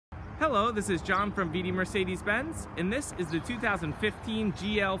Hello, this is John from Viti Mercedes-Benz, and this is the 2015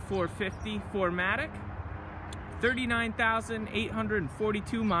 GL450 4MATIC.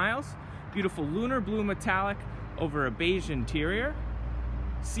 39,842 miles, beautiful lunar blue metallic over a beige interior.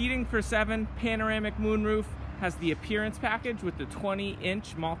 Seating for 7, panoramic moonroof, has the appearance package with the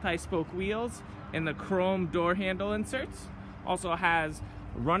 20-inch multi-spoke wheels and the chrome door handle inserts. Also has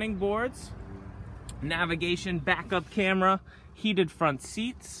running boards, navigation, backup camera, heated front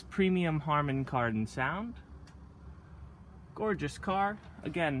seats, premium Harman Kardon sound. Gorgeous car.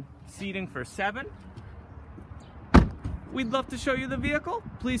 Again, seating for 7. We'd love to show you the vehicle.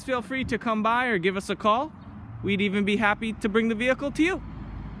 Please feel free to come by or give us a call. We'd even be happy to bring the vehicle to you.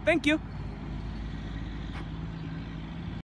 Thank you.